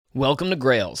Welcome to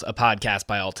Grails, a podcast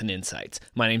by Alton Insights.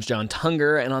 My name's John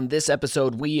Tunger, and on this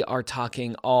episode, we are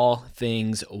talking all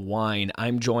things wine.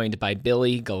 I'm joined by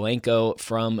Billy Galenko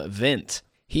from Vint.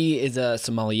 He is a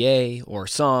sommelier or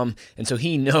som, and so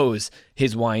he knows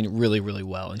his wine really, really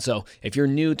well. And so if you're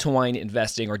new to wine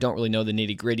investing or don't really know the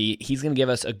nitty-gritty, he's going to give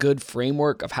us a good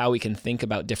framework of how we can think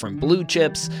about different blue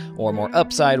chips or more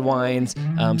upside wines,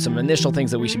 some initial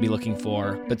things that we should be looking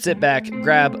for. But sit back,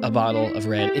 grab a bottle of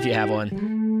red if you have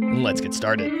one, and let's get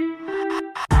started.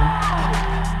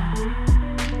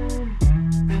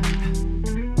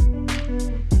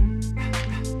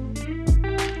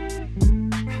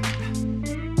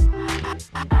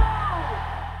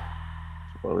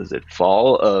 What was it?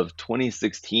 Fall of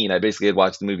 2016. I basically had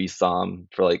watched the movie Somm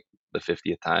for like the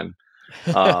 50th time.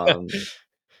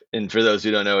 And for those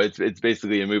who don't know, it's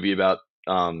basically a movie about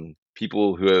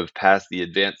people who have passed the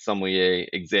advanced sommelier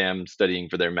exam studying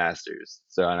for their masters.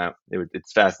 So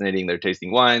it's fascinating. They're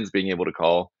tasting wines, being able to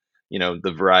call, the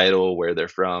varietal, where they're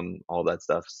from, all that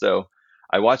stuff. So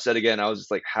I watched that again. I was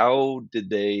just like, how did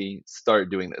they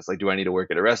start doing this? Like, do I need to work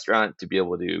at a restaurant to be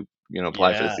able to,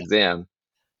 apply for this exam?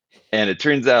 And it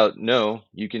turns out, no,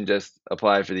 you can just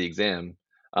apply for the exam.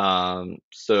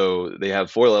 So they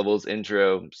have 4 levels: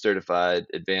 intro, certified,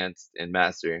 advanced, and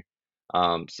master.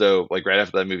 So like right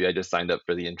after that movie, I just signed up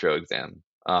for the intro exam.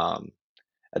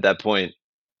 At that point,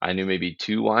 I knew maybe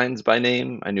 2 wines by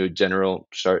name. I knew a general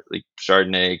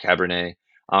Chardonnay, Cabernet.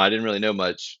 I didn't really know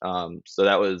much. So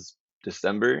that was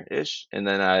December-ish. And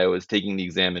then I was taking the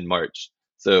exam in March.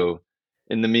 So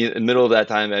in the middle of that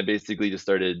time, I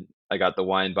got the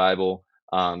Wine Bible.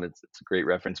 It's a great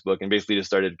reference book, and basically just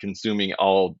started consuming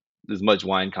as much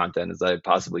wine content as I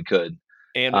possibly could.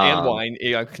 And wine,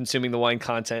 consuming the wine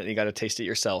content, and you got to taste it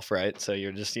yourself, right? So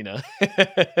you're just, Wait,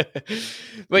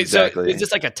 Exactly. So is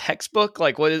this like a textbook?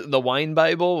 Like, what is the Wine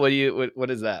Bible?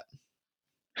 What is that?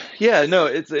 Yeah, no,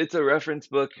 it's a reference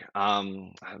book.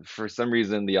 For some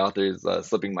reason, the author is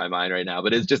slipping my mind right now,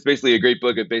 but it's just basically a great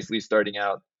book of basically starting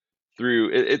out through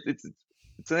it's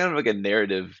kind of like a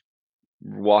narrative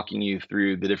walking you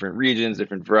through the different regions,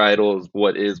 different varietals,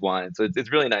 what is wine. So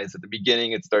it's really nice. At the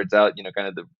beginning, it starts out, kind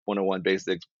of the 101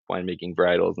 basics, winemaking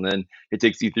varietals, and then it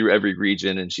takes you through every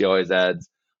region. And she always adds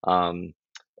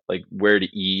like where to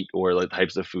eat or like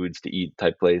types of foods to eat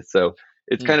type place. So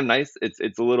it's kind of nice.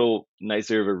 It's a little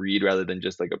nicer of a read rather than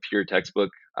just like a pure textbook.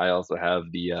 I also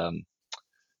have the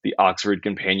Oxford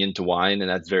Companion to Wine, and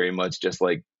that's very much just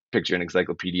like picture an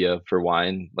encyclopedia for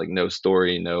wine, like no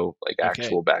story, no like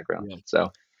actual background. Yeah. So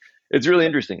it's really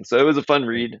interesting. So it was a fun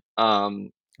read.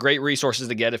 Great resources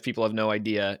to get if people have no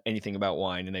idea anything about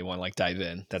wine and they want to like dive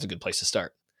in. That's a good place to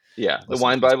start. Yeah, the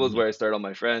Wine Bible is where I start all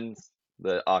my friends.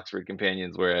 The Oxford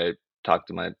Companion is where I talk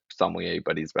to my sommelier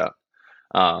buddies about.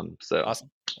 So awesome.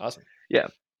 Yeah.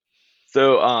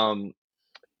 So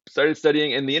started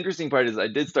studying, and the interesting part is I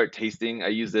did start tasting. I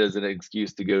used it as an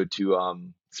excuse to go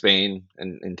to Spain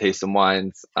and taste some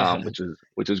wines,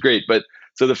 which was great. But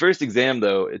so the first exam,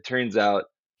 though, I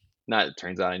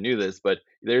knew this, but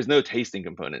there's no tasting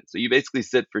component. So you basically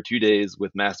sit for 2 days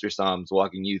with master somms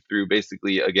walking you through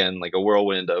basically, again, like a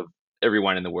whirlwind of every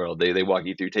wine in the world. They walk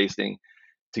you through tasting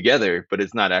together, but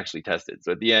it's not actually tested.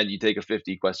 So at the end, you take a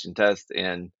 50-question test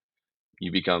and you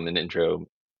become an intro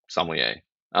sommelier.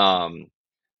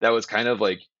 That was kind of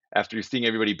like, after seeing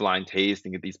everybody blind taste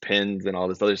and get these pins and all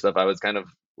this other stuff, I was kind of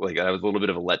like, I was a little bit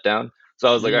of a letdown. So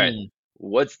I was like, all right,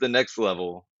 what's the next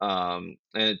level? And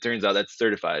it turns out that's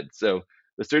certified. So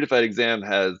the certified exam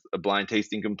has a blind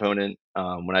tasting component.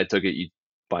 When I took it, you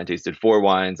blind tasted 4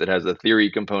 wines. It has a theory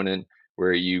component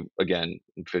where you, again,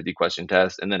 50-question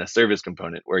test, and then a service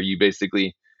component where you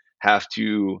basically have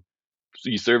to, so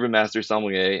you serve a master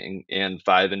sommelier and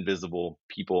 5 invisible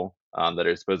people that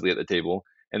are supposedly at the table.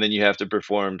 And then you have to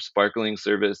perform sparkling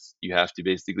service. You have to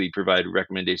basically provide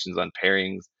recommendations on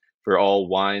pairings for all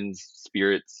wines,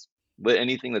 spirits,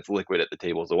 anything that's liquid at the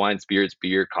table. So wine, spirits,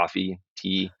 beer, coffee,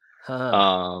 tea.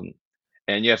 And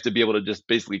you have to be able to just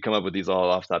basically come up with these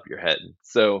all off the top of your head.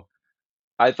 So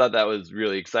I thought that was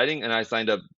really exciting, and I signed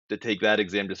up to take that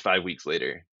exam just 5 weeks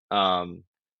later.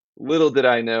 Little did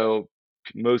I know,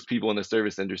 most people in the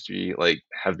service industry like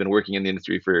have been working in the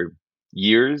industry for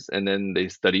years, and then they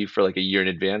study for like a year in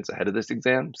advance ahead of this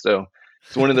exam. So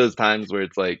it's one of those times where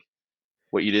it's like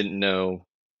what you didn't know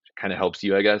kind of helps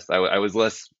you, I guess. I was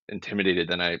less intimidated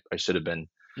than I should have been.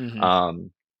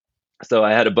 So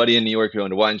I had a buddy in New York who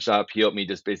owned a wine shop. He helped me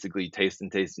just basically taste and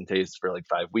taste and taste for like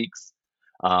 5 weeks.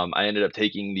 I ended up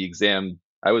taking the exam.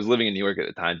 I was living in New York at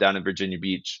the time, down in Virginia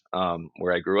Beach,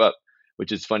 where I grew up,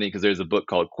 which is funny because there's a book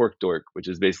called Cork Dork, which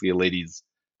is basically a lady's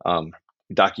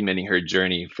documenting her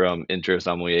journey from intro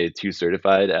sommelier to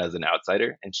certified as an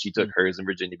outsider, and she took Mm. hers in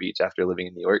Virginia Beach after living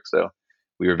in New York. So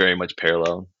we were very much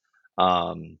parallel.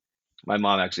 Um, my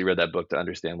mom actually read that book to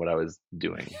understand what I was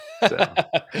doing. So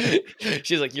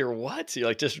She's like, "You're what?" You're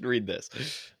like, "Just read this."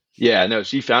 yeah, no,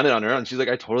 she found it on her own. She's like,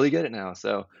 I totally get it now.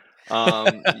 So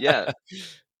yeah,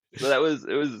 so that was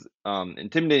it was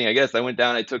intimidating, I guess. I went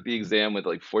down, I took the exam with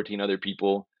like 14 other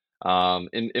people.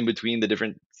 In between the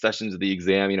different sessions of the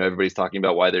exam, everybody's talking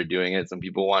about why they're doing it. Some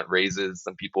people want raises,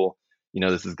 some people,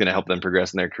 this is going to help them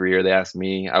progress in their career. They asked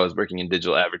me, I was working in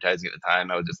digital advertising at the time.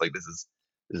 I was just like, this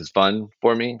is fun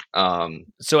for me.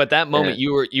 So at that moment, And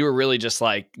you were really just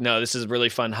like, "No, this is a really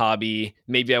fun hobby.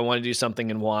 Maybe I want to do something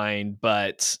in wine,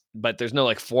 but there's no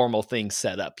like formal thing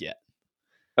set up yet."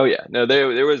 oh yeah, no,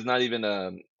 there was not even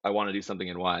I want to do something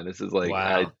in wine. This is like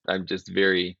Wow. I'm just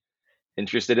very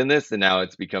interested in this, and now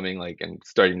it's becoming like I'm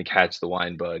starting to catch the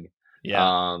wine bug.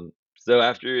 Yeah. So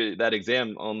after that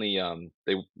exam, only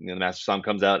the master som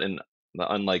comes out, and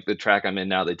unlike the track I'm in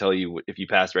now, they tell you if you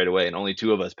pass right away, and only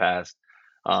two of us passed.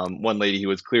 One lady who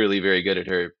was clearly very good at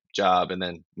her job, and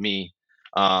then me.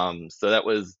 So that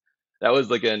was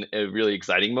like a really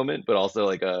exciting moment, but also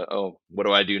like oh, what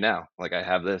do I do now? Like I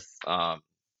have this.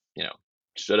 You know,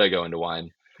 should I go into wine?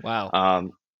 Wow.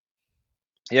 Um,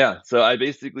 yeah, so I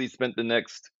basically spent the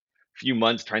next few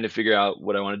months trying to figure out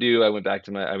what I want to do. I went back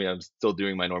to I mean, I'm still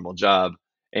doing my normal job.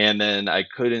 And then I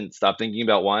couldn't stop thinking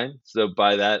about wine. So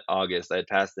by that August, I had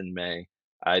passed in May.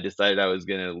 I decided I was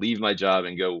going to leave my job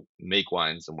and go make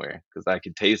wine somewhere because I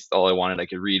could taste all I wanted. I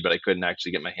could read, but I couldn't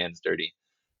actually get my hands dirty.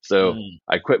 So Mm.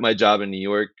 I quit my job in New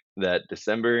York that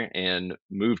December and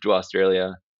moved to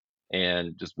Australia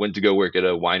and just went to go work at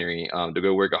a winery, to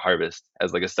go work a harvest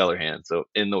as like a cellar hand. So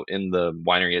in the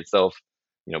winery itself,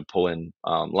 pulling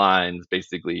lines,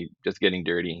 basically just getting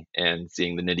dirty and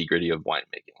seeing the nitty gritty of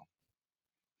winemaking.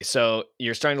 So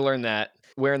you're starting to learn that.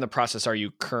 Where in the process are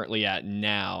you currently at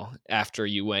now? After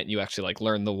you actually like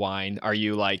learn the wine, are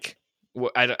you like,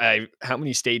 how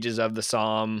many stages of the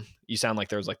Somm? You sound like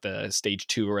there was like the stage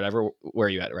 2 or whatever. Where are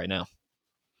you at right now?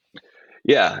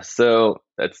 Yeah, so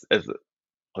that's as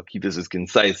I'll keep this as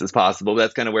concise as possible. But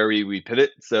that's kind of where we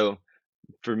pivot. So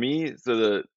for me,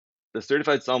 so the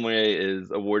certified sommelier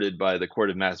is awarded by the Court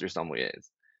of Master Sommeliers.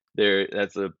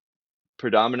 That's a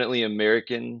predominantly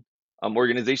American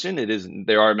organization.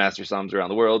 There are master somms around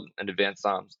the world and advanced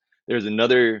somms. There's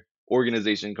another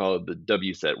organization called the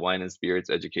WSET, Wine and Spirits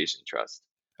Education Trust.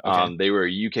 Okay. They were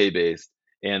UK based,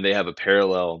 and they have a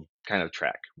parallel kind of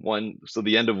track. So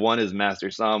the end of one is Master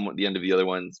Somm, the end of the other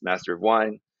one's Master of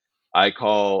Wine. I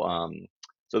call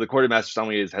so the Court of Master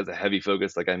Sommeliers has a heavy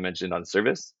focus, like I mentioned, on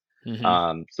service.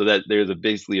 Hmm. So that there's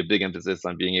basically a big emphasis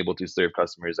on being able to serve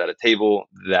customers at a table,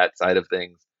 that side of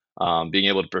things, being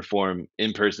able to perform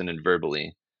in person and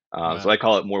verbally. So Wow. I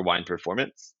call it more wine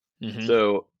performance. Hmm.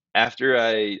 So after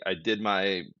I did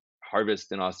my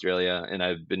harvest in Australia and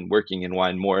I've been working in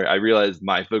wine more, I realized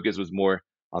my focus was more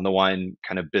on the wine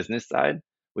kind of business side,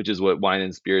 which is what Wine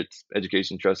and Spirits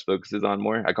Education Trust focuses on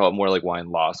more. I call it more like wine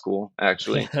law school,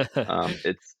 actually.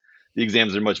 It's the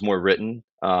exams are much more written,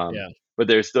 Yeah. but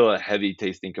there's still a heavy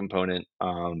tasting component.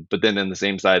 But then on the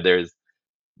same side, there's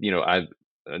I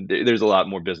there's a lot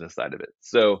more business side of it.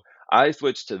 So I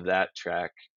switched to that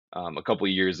track a couple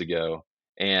years ago,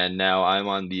 and now I'm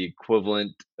on the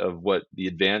equivalent of what the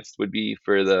advanced would be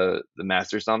for the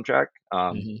master som track.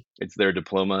 Hmm. It's their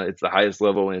diploma. It's the highest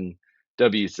level in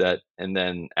WSET, and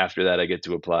then after that, I get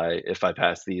to apply if I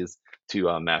pass these to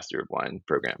a Master of Wine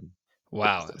program.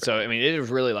 Wow. So I mean, it is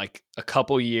really like a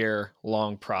couple year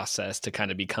long process to kind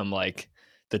of become like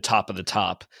the top of the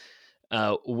top.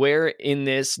 Where in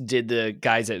this did the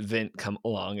guys at Vint come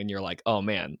along and you're like, oh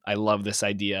man, I love this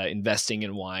idea, investing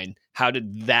in wine? How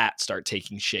did that start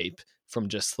taking shape from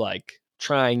just like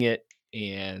trying it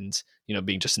and,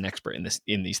 being just an expert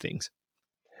in these things?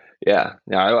 Yeah,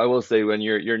 yeah. I will say when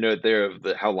your note there of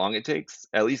how long it takes,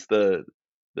 at least the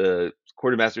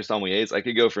quartermaster sommeliers, I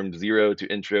could go from zero to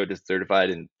intro to certified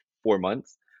in 4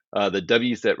 months. The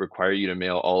WSET require you to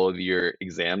mail all of your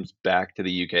exams back to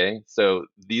the UK, so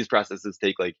these processes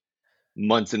take like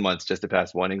months and months just to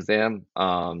pass one exam,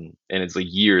 and it's like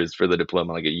years for the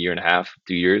diploma, like a year and a half,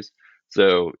 2 years.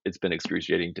 So it's been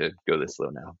excruciating to go this slow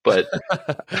now, but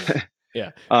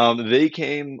Yeah. they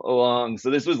came along. So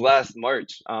this was last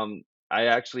March. I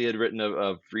actually had written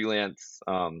a freelance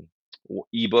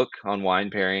ebook on wine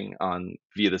pairing on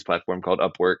via this platform called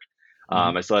Upwork.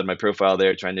 Hmm. I still had my profile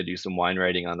there, trying to do some wine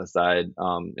writing on the side,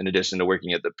 in addition to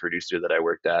working at the producer that I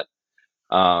worked at.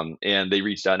 And they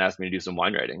reached out and asked me to do some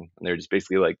wine writing. And they're just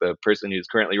basically like, the person who's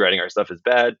currently writing our stuff is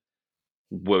bad.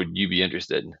 Would you be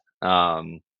interested?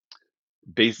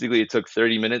 Basically, it took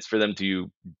 30 minutes for them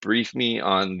to brief me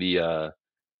on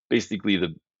basically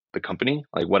the company,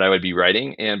 like what I would be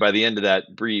writing. And by the end of that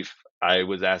brief, I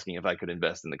was asking if I could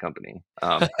invest in the company.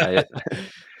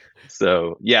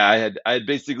 So yeah, I had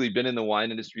basically been in the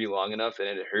wine industry long enough, and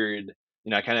had heard,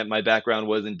 I kind of, my background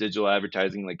was in digital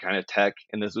advertising, like kind of tech,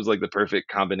 and this was like the perfect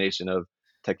combination of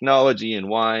technology and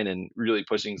wine, and really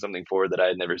pushing something forward that I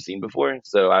had never seen before.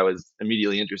 So I was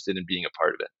immediately interested in being a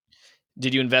part of it.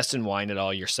 Did you invest in wine at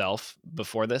all yourself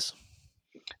before this?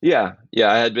 Yeah.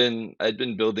 I'd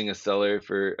been building a cellar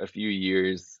for a few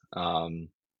years, and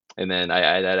then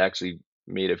I had actually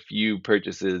made a few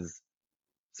purchases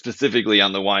specifically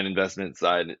on the wine investment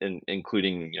side,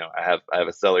 including, I have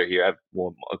a cellar here. I have,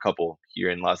 well, a couple here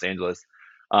in Los Angeles.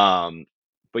 Um,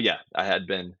 but yeah, I had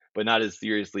been, but not as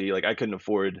seriously. Like I couldn't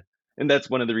afford, and that's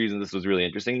one of the reasons this was really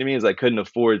interesting to me, is I couldn't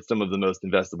afford some of the most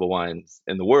investable wines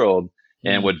in the world.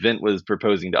 And what Mm, Vint was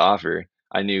proposing to offer,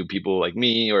 I knew people like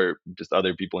me, or just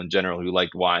other people in general who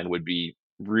liked wine, would be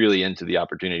really into the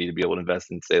opportunity to be able to invest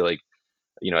in, say, like,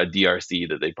 a DRC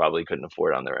that they probably couldn't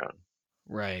afford on their own.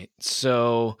 right.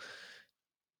 So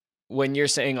when you're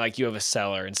saying like you have a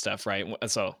cellar and stuff, right?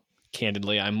 So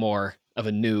candidly, I'm more of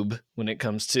a noob when it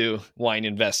comes to wine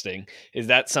investing. Is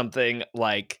that something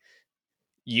like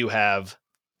you have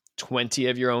 20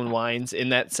 of your own wines in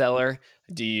that cellar?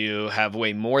 Do you have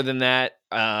way more than that?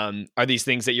 Are these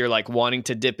things that you're like wanting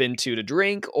to dip into to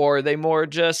drink, or are they more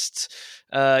just,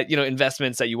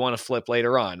 investments that you want to flip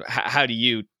later on? How do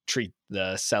you treat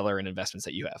the cellar and investments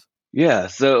that you have? Yeah,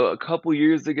 so a couple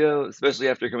years ago, especially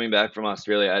after coming back from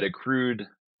Australia, I'd accrued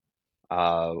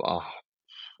uh,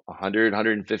 100,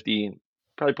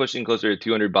 probably pushing closer to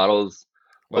 200 bottles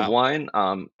of Wow. wine.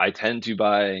 I tend to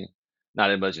buy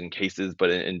not as much in cases, but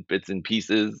in bits and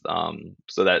pieces,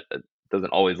 so that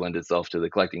doesn't always lend itself to the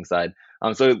collecting side.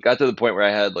 So it got to the point where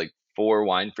I had like four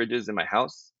wine fridges in my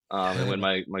house. And when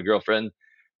my girlfriend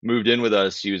moved in with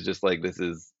us, she was just like, "This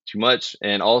is too much."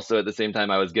 And also at the same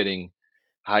time, I was getting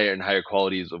higher and higher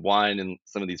qualities of wine in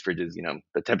some of these fridges.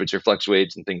 The temperature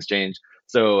fluctuates and things change.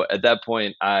 So at that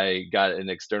point, I got an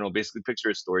external, basically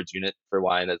picture a storage unit for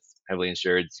wine that's heavily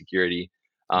insured, security,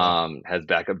 Wow. has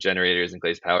backup generators in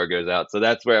case power goes out. So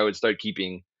that's where I would start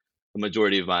keeping the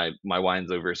majority of my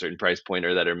wines over a certain price point,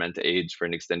 or that are meant to age for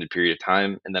an extended period of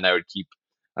time. And then I would keep.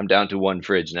 I'm down to one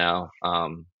fridge now,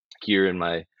 here in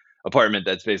my apartment,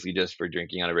 that's basically just for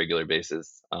drinking on a regular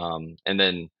basis. And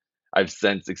then I've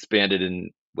since expanded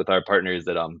in with our partners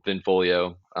at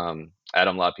Vinfolio.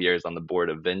 Adam LaPierre is on the board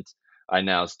of Vint. I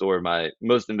now store my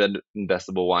most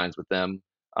investable wines with them.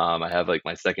 I have like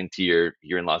my second tier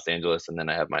here in Los Angeles, and then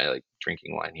I have my like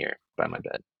drinking wine here by my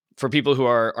bed. For people who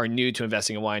are new to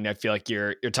investing in wine, I feel like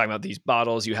you're talking about these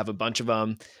bottles. You have a bunch of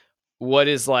them. What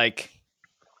is like?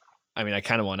 I mean, I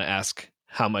kind of want to ask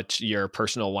how much your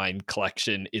personal wine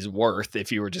collection is worth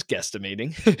if you were just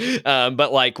guesstimating.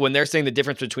 But like when they're saying the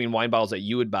difference between wine bottles that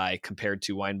you would buy compared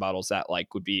to wine bottles that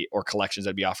like would be, or collections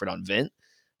that'd be offered on Vint,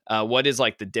 what is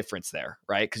like the difference there,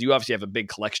 right? Because you obviously have a big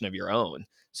collection of your own.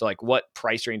 So like what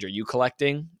price range are you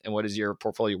collecting, and what is your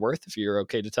portfolio worth? If you're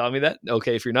okay to tell me that,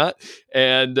 okay. If you're not,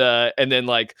 and then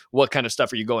like what kind of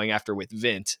stuff are you going after with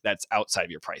Vint that's outside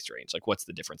of your price range? Like what's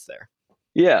the difference there?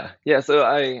 Yeah. So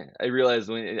I realized,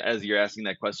 as you're asking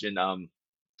that question,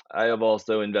 I have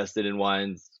also invested in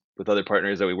wines with other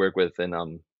partners that we work with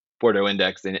in Bordeaux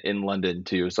Index in London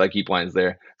too. So I keep wines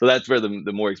there. So that's where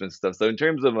the more expensive stuff. So in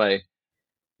terms of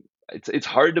it's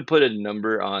hard to put a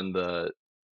number on the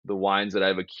wines that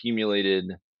I've accumulated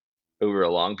over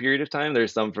a long period of time.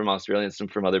 There's some from Australia and some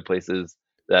from other places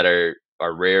that are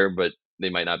rare, but they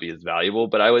might not be as valuable.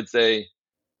 But I would say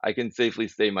I can safely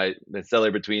say the cellar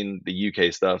between the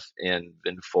UK stuff and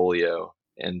Vinfolio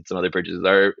and some other purchases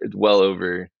are well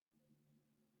over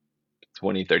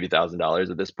 20, $30,000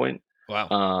 at this point. Wow.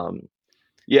 Um,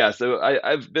 yeah, so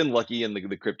I've been lucky in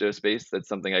the crypto space. That's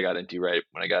something I got into right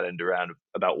when I got into around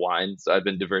about wine. So I've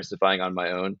been diversifying on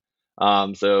my own.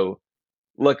 So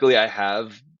luckily I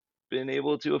have been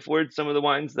able to afford some of the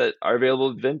wines that are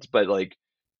available at Vint, but like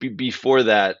before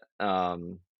that,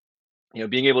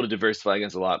 being able to diversify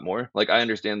against a lot more. Like I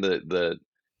understand the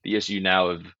issue now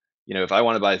of, if I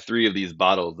want to buy three of these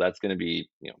bottles, that's going to be,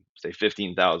 say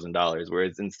 $15,000.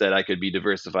 Whereas instead I could be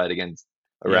diversified against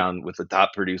Yep. around with the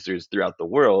top producers throughout the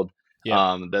world.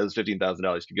 Yep. Those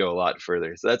 $15,000 could go a lot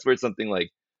further. So that's where something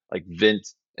like Vint,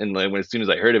 and like, as soon as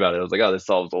I heard about it, I was like, oh, this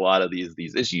solves a lot of these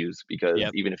issues, because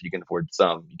Yep. even if you can afford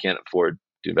some, you can't afford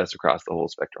to invest across the whole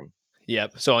spectrum.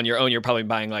 Yep. So on your own, you're probably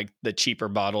buying like the cheaper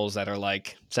bottles that are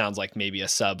like, sounds like maybe a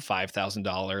sub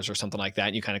 $5,000 or something like that.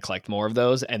 And you kind of collect more of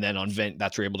those. And then on Vent,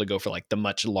 that's where you're able to go for like the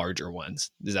much larger ones.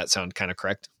 Does that sound kind of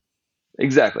correct?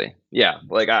 Exactly. Yeah.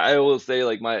 Like I will say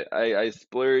like I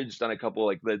splurged on a couple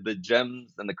like the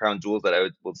gems and the crown jewels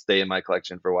that will stay in my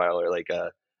collection for a while, or like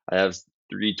I have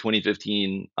three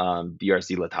 2015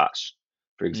 DRC Latache,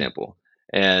 for Mm, example.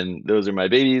 And those are my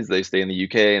babies. They stay in the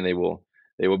UK and they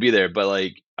will be there. But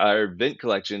like our Vint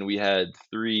collection, we had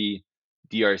three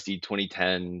DRC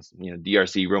 2010s,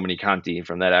 DRC Romani Conti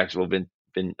from that actual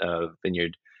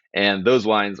vineyard. And those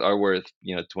wines are worth,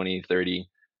 20, 30.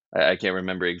 I can't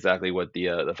remember exactly what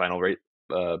the final rate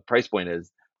price point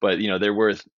is, but they're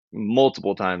worth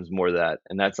multiple times more than that,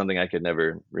 and that's something I could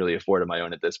never really afford on my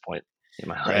own at this point in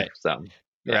my life. right. So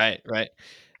yeah, Right. Right.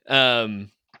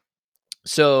 Um,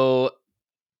 so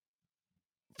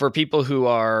for people who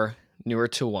are newer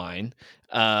to wine,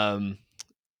 um,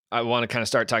 I want to kind of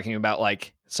start talking about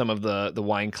like some of the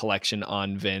wine collection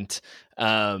on Vint.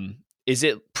 Is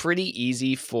it pretty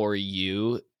easy for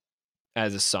you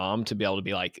as a som to be able to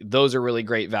be like, those are really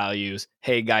great values?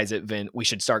 Hey guys at Vint, we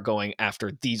should start going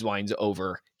after these wines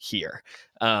over here.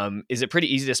 Is it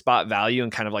pretty easy to spot value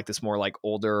and kind of like this more like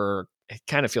older? It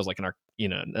kind of feels like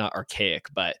not archaic,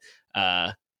 but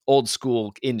old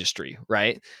school industry,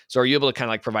 right? So are you able to kind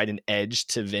of like provide an edge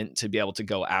to Vint to be able to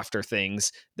go after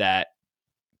things that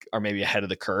are maybe ahead of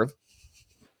the curve?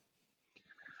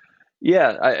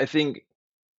 yeah, I think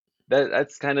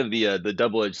that's kind of the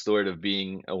double-edged sword of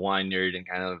being a wine nerd and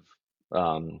kind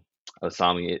of a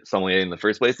sommelier in the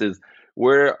first place is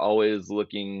we're always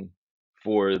looking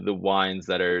for the wines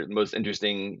that are most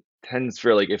interesting. Tends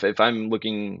for like if I'm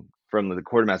looking from the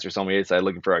quartermaster sommelier side,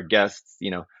 looking for our guests,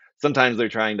 sometimes they're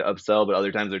trying to upsell, but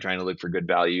other times they're trying to look for good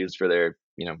values for their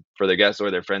guests or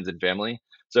their friends and family.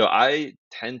 So I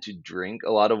tend to drink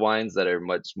a lot of wines that are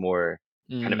much more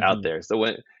kind of out Hmm. there. So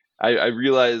when I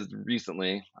realized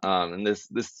recently, and this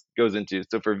goes into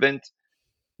so for Vint,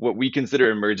 what we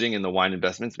consider emerging in the wine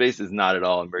investment space is not at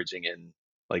all emerging in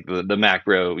like the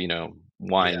macro,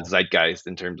 wine Yeah. zeitgeist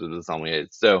in terms of the sommeliers.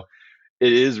 So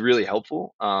it is really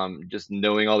helpful, just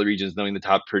knowing all the regions, knowing the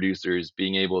top producers,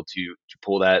 being able to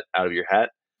pull that out of your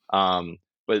hat.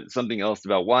 But something else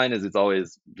about wine is it's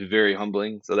always very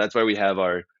humbling. So that's why we have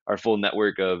our full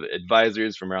network of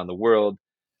advisors from around the world.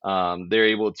 They're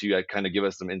able to kind of give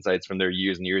us some insights from their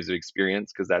years and years of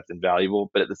experience because that's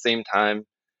invaluable. But at the same time,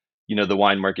 the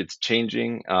wine market's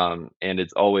changing, and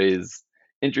it's always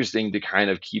interesting to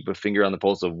kind of keep a finger on the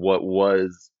pulse of what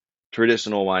was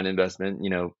traditional wine investment.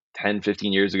 10,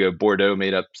 15 years ago, Bordeaux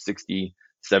made up 60,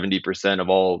 70% of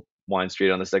all wine straight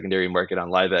on the secondary market on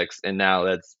Livex, and now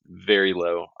that's very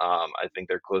low. I think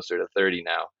they're closer to 30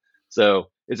 now. So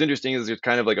it's interesting is there's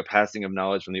kind of like a passing of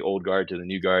knowledge from the old guard to the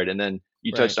new guard. And then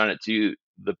you Right. touched on it too,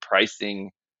 the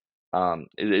pricing,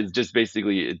 it's just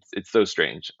basically it's so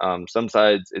strange. Some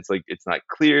sides it's like it's not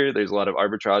clear. There's a lot of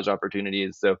arbitrage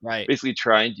opportunities. So Right. basically,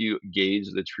 trying to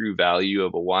gauge the true value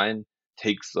of a wine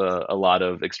takes a lot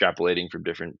of extrapolating from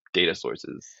different data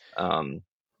sources.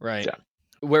 Right. Yeah.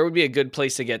 Where would be a good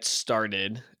place to get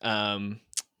started?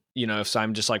 If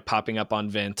I'm just like popping up on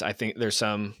Vint, I think there's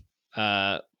some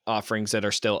offerings that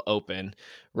are still open,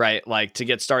 right? Like to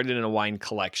get started in a wine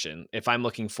collection. If I'm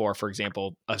looking for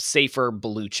example, a safer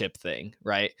blue chip thing,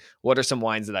 right? What are some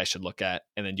wines that I should look at?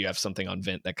 And then do you have something on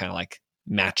Vint that kind of like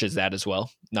matches that as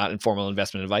well? Not informal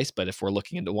investment advice, but if we're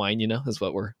looking into wine, is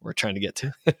what we're trying to get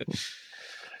to.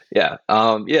 Yeah.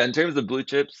 Yeah. In terms of blue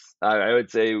chips, I would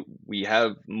say we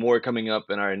have more coming up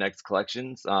in our next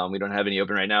collections. We don't have any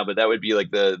open right now, but that would be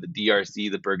like the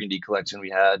DRC, the Burgundy collection we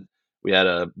had. We had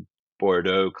a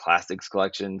Bordeaux Classics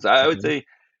collection. So I would Mhm. say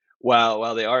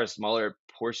while they are a smaller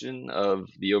portion of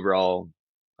the overall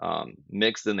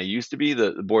mix than they used to be,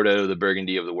 the Bordeaux, the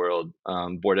Burgundy of the world,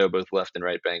 Bordeaux, both left and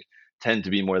right bank, tend to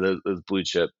be more those blue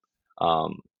chip,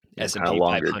 um, kind of S&P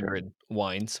longer term. 500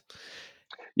 wines.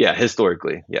 Yeah,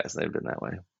 historically, yes, they've been that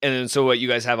way. And then, so what you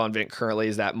guys have on Vint currently,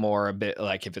 is that more a bit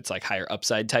like if it's like higher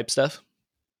upside type stuff?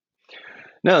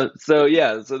 No, so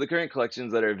yeah, so the current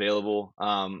collections that are available,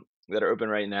 that are open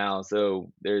right now.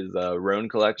 So there's a Rhone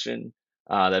collection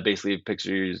that basically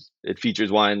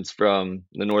features wines from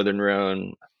the Northern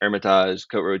Rhone, Hermitage,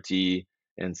 Côte Rôtie,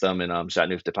 and some in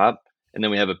Châteauneuf-du-Pape. And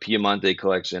then we have a Piemonte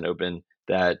collection open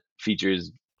that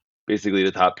features basically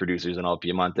the top producers in all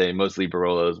Piemonte, mostly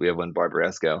Barolos. We have one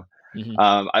Barbaresco.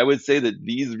 Mhm. I would say that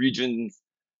these regions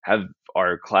have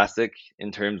are classic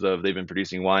in terms of they've been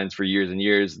producing wines for years and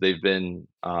years. They've been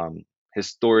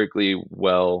historically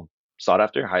well sought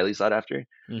after, highly sought after.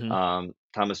 Mhm.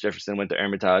 Thomas Jefferson went to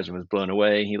Hermitage and was blown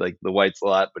away. He liked the whites a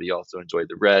lot, but he also enjoyed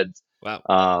the reds. Wow.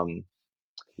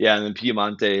 Yeah, and then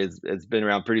Piemonte has been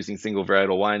around producing single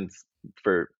varietal wines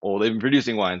they've been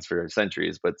producing wines for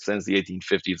centuries, but since the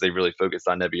 1850s, they've really focused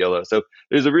on Nebbiolo. So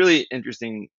there's a really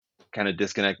interesting kind of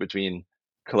disconnect between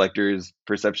collectors'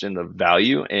 perception of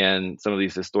value and some of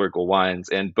these historical wines.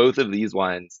 And both of these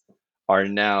wines are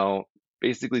now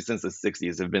basically since the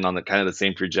 60s have been on the kind of the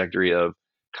same trajectory of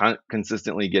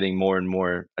consistently getting more and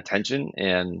more attention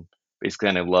and basically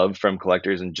kind of love from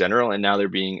collectors in general. And now they're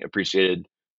being appreciated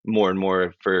more and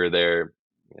more for their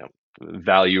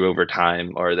value over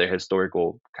time or their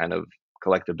historical kind of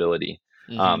collectability.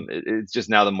 Mm-hmm. It's just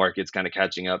now the market's kind of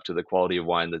catching up to the quality of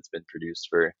wine that's been produced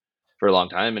for a long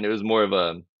time, and it was more of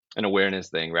an awareness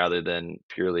thing rather than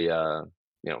purely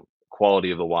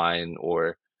quality of the wine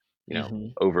or Mm-hmm.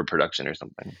 overproduction or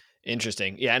something.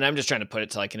 Interesting. Yeah. And I'm just trying to put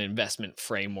it to like an investment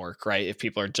framework, right? If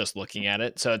people are just looking at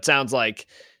it. So it sounds like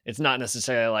it's not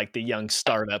necessarily like the young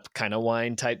startup kind of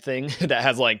wine type thing that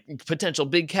has like potential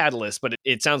big catalyst, but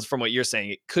it sounds from what you're saying,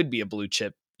 it could be a blue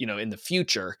chip, in the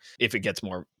future if it gets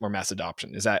more mass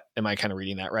adoption. Am I kind of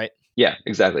reading that right? Yeah,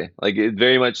 exactly. Like it's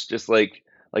very much just like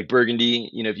Burgundy.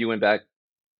 If you went back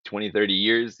 20, 30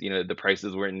 years, the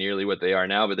prices weren't nearly what they are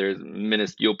now, but there's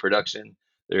minuscule production.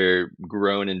 They're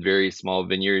grown in very small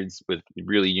vineyards with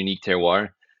really unique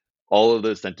terroir. All of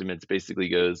those sentiments basically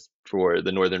goes for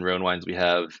the Northern Rhone wines we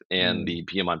have and Mm, the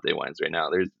Piemonte wines right now.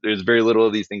 There's very little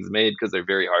of these things made because they're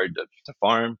very hard to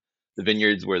farm. The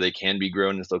vineyards where they can be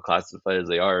grown and still classified as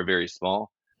they are very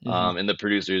small, mhm. and the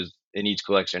producers in each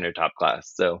collection are top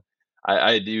class. So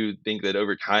I do think that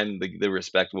over time the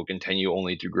respect will continue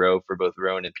only to grow for both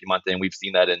Rhone and Piemonte, and we've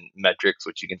seen that in metrics,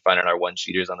 which you can find on our one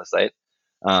sheeters on the site.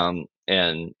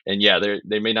 And yeah,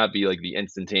 they may not be like the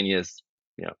instantaneous,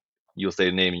 you know, you'll say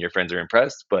the name and your friends are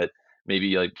impressed, but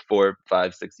maybe like 4,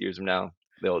 5, 6 years from now,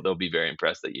 they'll be very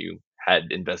impressed that you had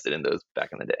invested in those back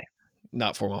in the day.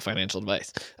 Not formal financial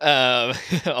advice.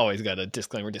 Always got a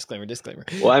disclaimer, disclaimer, disclaimer.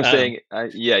 Well, I'm Um, saying,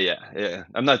 yeah.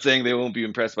 I'm not saying they won't be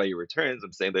impressed by your returns.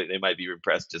 I'm saying that they might be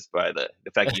impressed just by the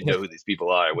fact you know who these people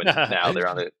are when now they're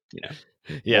on they're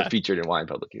yeah, featured in wine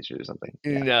publications or something.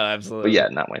 Yeah, no, but absolutely. yeah,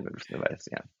 not wine advice.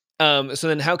 Yeah. So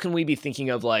then how can we be thinking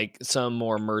of like some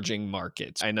more emerging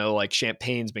markets? I know like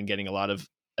Champagne's been getting a lot of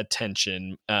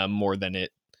attention more than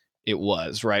it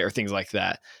was, right? Or things like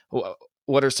that.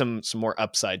 What are some more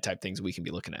upside type things we can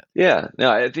be looking at? Yeah,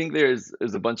 no, I think there's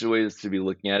a bunch of ways to be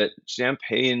looking at it.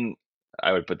 Champagne,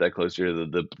 I would put that closer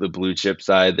to the blue chip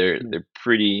side. Mm. They're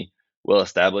pretty well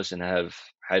established and have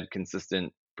had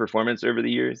consistent performance over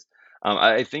the years.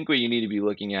 I think what you need to be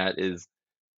looking at is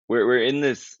we're in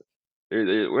this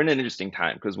we're in an interesting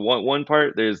time because one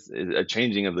part there's a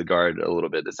changing of the guard a little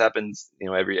bit. This happens,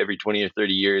 every 20 or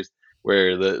 30 years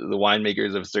where the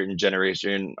winemakers of a certain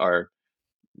generation are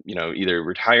either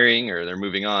retiring or they're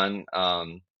moving on,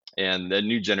 and the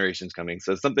new generation's coming.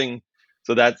 So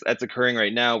that's occurring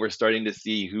right now. We're starting to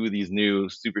see who these new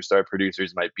superstar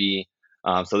producers might be.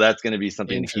 So that's going to be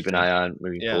something to keep an Interesting. eye on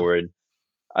moving Yeah. forward.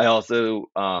 I also,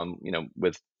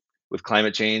 with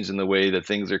climate change and the way that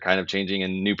things are kind of changing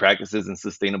and new practices in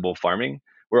sustainable farming,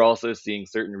 we're also seeing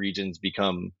certain regions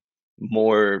become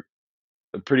more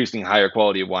producing higher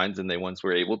quality of wines than they once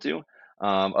were able to.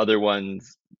 Other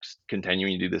ones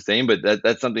continuing to do the same, but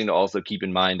that's something to also keep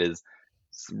in mind is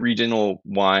regional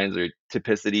wines or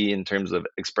typicity in terms of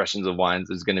expressions of wines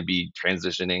is going to be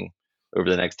transitioning over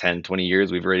the next 10, 20 years.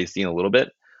 We've already seen a little bit.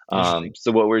 Interesting.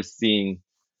 So what we're seeing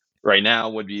right now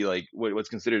would be like what's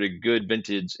considered a good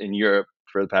vintage in Europe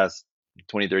for the past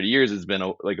 20, 30 years has been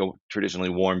like a traditionally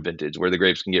warm vintage where the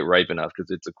grapes can get ripe enough because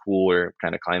it's a cooler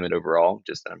kind of climate overall,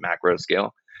 just on a macro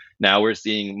scale. Now we're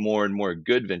seeing more and more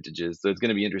good vintages. So it's going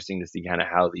to be interesting to see kind of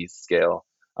how these scale,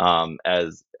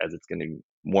 as it's getting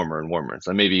warmer and warmer.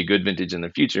 So maybe a good vintage in the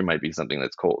future might be something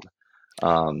that's cold.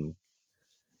 Um,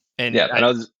 And yeah, and I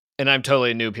was I'm totally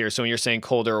a noob here. So when you're saying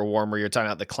colder or warmer, you're talking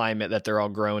about the climate that they're all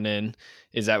grown in.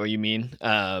 Is that what you mean?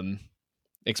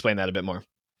 Explain that a bit more.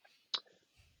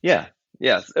 Yeah,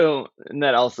 yeah. So, and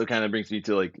that also kind of brings me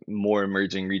to like more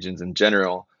emerging regions in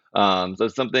general. So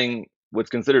something what's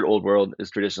considered old world is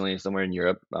traditionally somewhere in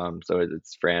Europe. So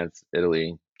it's France,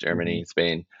 Italy, Mhm. Germany,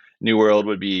 Spain. New world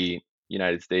would be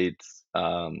United States,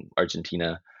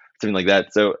 Argentina, something like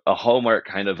that. So a hallmark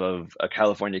kind of a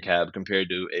California cab compared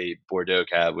to a Bordeaux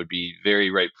cab would be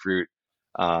very ripe fruit,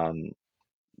 um,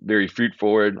 very fruit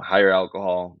forward, higher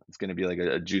alcohol. It's going to be like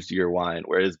a juicier wine.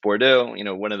 Whereas Bordeaux,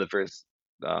 one of the first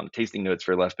tasting notes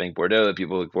for left bank Bordeaux that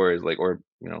people look for is like, or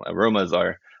aromas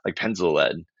are like pencil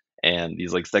lead and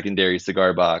these like secondary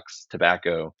cigar box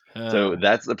tobacco. So Oh,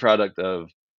 that's the product of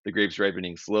the grapes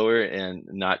ripening slower and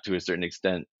not to a certain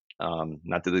extent,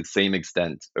 not to the same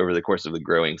extent over the course of the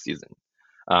growing season.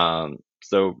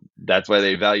 So that's why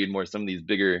they valued more some of these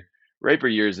bigger, riper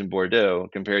years in Bordeaux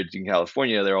compared to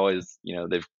California. They're always,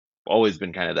 they've always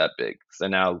been kind of that big. So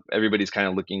now everybody's kind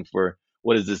of looking for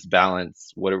what is this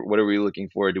balance? What are we looking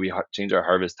for? Do we change our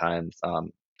harvest times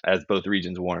as both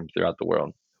regions warm throughout the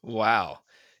world? Wow.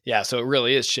 Yeah, so it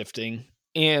really is shifting.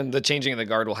 And the changing of the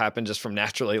guard will happen just from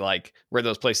naturally, like where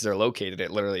those places are located.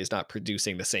 It literally is not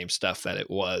producing the same stuff that it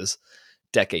was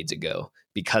decades ago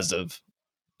because of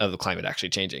the climate actually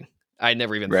changing. I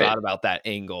never even Right. thought about that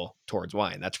angle towards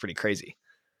wine. That's pretty crazy.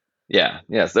 Yeah,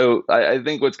 yeah. So I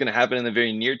think what's going to happen in the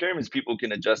very near term is people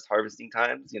can adjust harvesting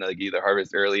times. They can either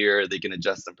harvest earlier, or they can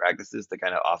adjust some practices to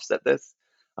kind of offset this.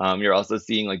 You're also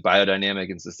seeing like biodynamic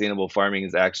and sustainable farming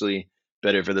is actually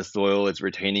better for the soil. It's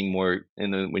retaining more,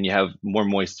 when you have more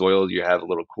moist soil, you have a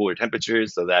little cooler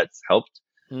temperatures, so that's helped.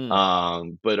 Hmm.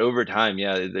 But over time,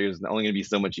 yeah, there's only going to be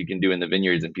so much you can do in the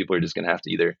vineyards, and people are just going to have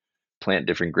to either plant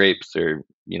different grapes or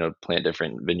plant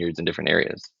different vineyards in different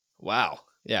areas. Wow.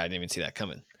 Yeah, I didn't even see that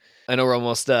coming. I know we're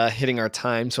almost hitting our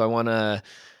time, so I want to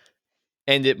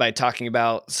end it by talking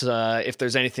about if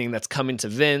there's anything that's coming to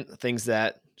Vint, things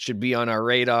that should be on our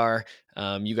radar.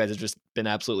 You guys have just been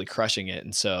absolutely crushing it.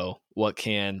 And so what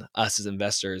can us as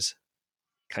investors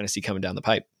kind of see coming down the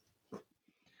pipe?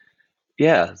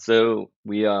 Yeah, so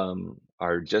we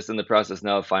are just in the process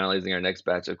now of finalizing our next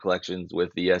batch of collections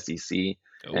with the SEC,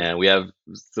 Oh, and we have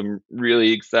some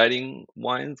really exciting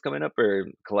wines coming up, or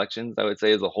collections, I would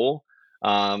say, as a whole.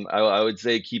 I would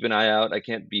say keep an eye out. I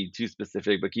can't be too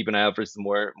specific, but keep an eye out for some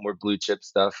more blue chip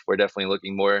stuff. We're definitely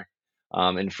looking more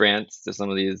in France to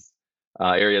some of these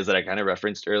areas that I kind of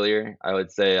referenced earlier. I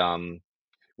would say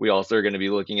we also are going to be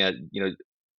looking at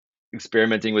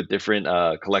experimenting with different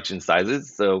collection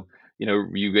sizes. So,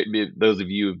 those of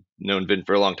you who've known Vint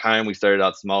for a long time, we started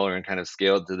out smaller and kind of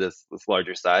scaled to this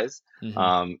larger size. mm-hmm.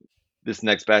 Um, this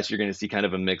next batch, you're going to see kind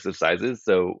of a mix of sizes.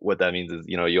 So what that means is,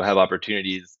 you'll have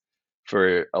opportunities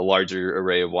for a larger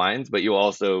array of wines, but you'll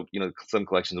also, some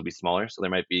collections will be smaller, so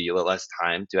there might be a little less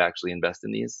time to actually invest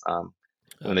in these.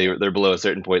 When Okay. they're below a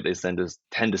certain point, they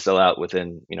tend to sell out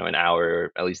within an hour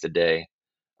or at least a day.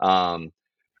 Um,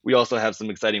 we also have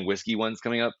some exciting whiskey ones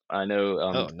coming up. I know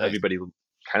Oh, nice. everybody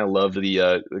kind of loved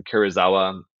the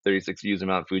Kurosawa 36 Views of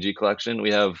Mount Fuji collection.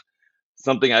 We have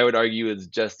something I would argue is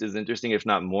just as interesting, if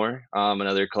not more,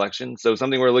 another collection. So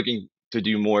something we're looking to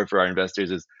do more for our investors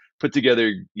is put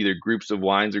together either groups of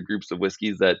wines or groups of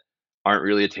whiskeys that aren't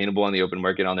really attainable on the open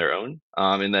market on their own,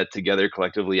 and that together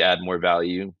collectively add more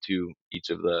value to each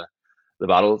of the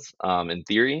bottles, in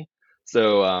theory.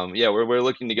 So yeah, we're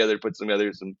looking together to put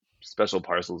together some special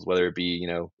parcels, whether it be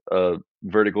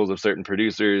verticals of certain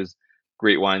producers,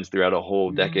 great wines throughout a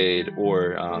whole decade,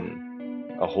 or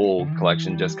a whole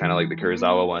collection, just kind of like the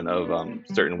Kurosawa one, of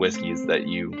certain whiskeys that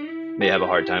you may have a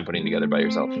hard time putting together by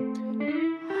yourself.